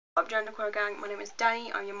Up Genderqueer Gang, my name is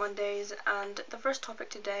Danny, I'm your Mondays, and the first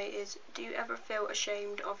topic today is, do you ever feel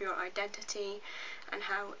ashamed of your identity, and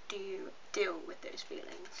how do you deal with those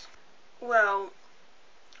feelings? Well,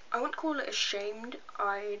 I wouldn't call it ashamed,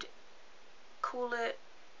 I'd call it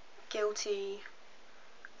guilty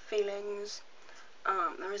feelings.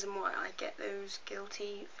 The reason why I get those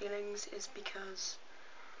guilty feelings is because,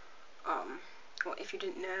 well, if you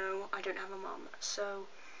didn't know, I don't have a mum, so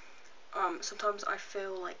sometimes I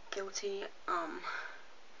feel like guilty,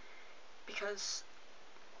 because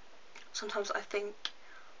sometimes I think,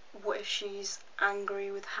 what if she's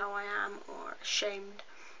angry with how I am or ashamed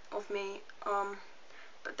of me,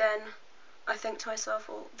 but then I think to myself,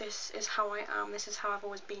 well, this is how I am, this is how I've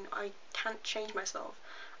always been, I can't change myself,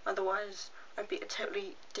 otherwise I'd be a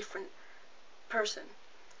totally different person.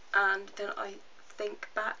 And then I think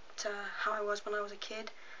back to how I was when I was a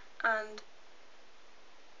kid, and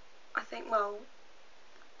I think, well,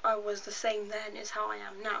 I was the same then as how I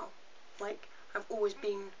am now. Like, I've always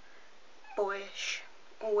been boyish,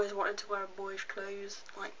 always wanted to wear boyish clothes,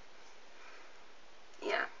 like,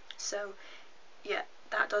 yeah. So, yeah,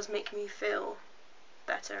 that does make me feel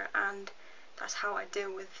better, and that's how I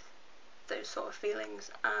deal with those sort of feelings,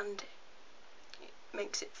 and it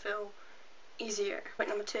makes it feel easier. Point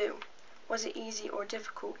number 2. Was it easy or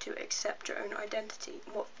difficult to accept your own identity?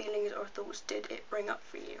 What feelings or thoughts did it bring up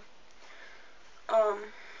for you?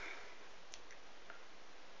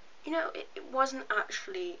 You know, it wasn't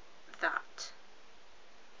actually that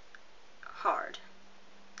hard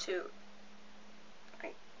to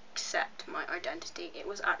accept my identity. It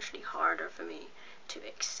was actually harder for me to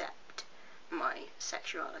accept my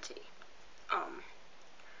sexuality.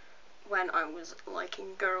 When I was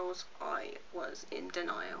liking girls, I was in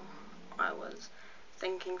denial. I was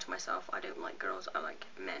thinking to myself, I don't like girls, I like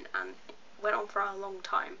men, and it went on for a long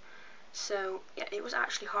time. So, yeah, it was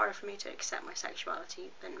actually harder for me to accept my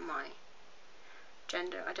sexuality than my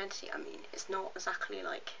gender identity. I mean, it's not exactly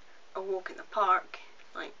like a walk in the park,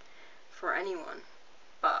 like, for anyone,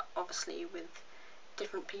 but obviously with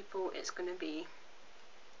different people it's going to be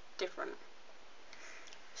different.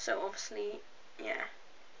 So obviously, yeah,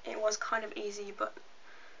 it was kind of easy, but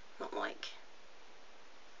not like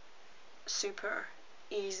super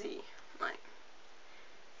easy. Like,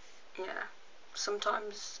 yeah,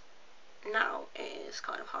 sometimes now it is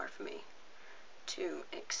kind of hard for me to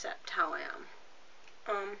accept how I am.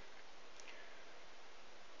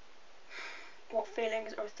 What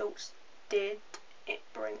feelings or thoughts did it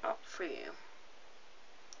bring up for you?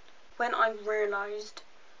 When I realised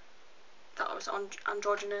that I was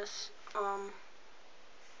androgynous,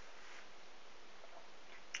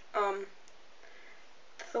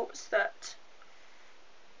 thoughts that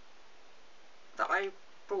I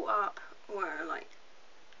brought up were like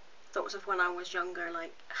thoughts of when I was younger,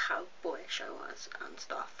 like how boyish I was and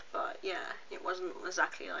stuff, but yeah, it wasn't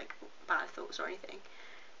exactly like bad thoughts or anything.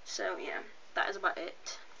 So yeah, that is about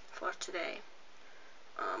it for today.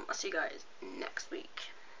 I'll see you guys next week.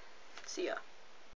 See ya.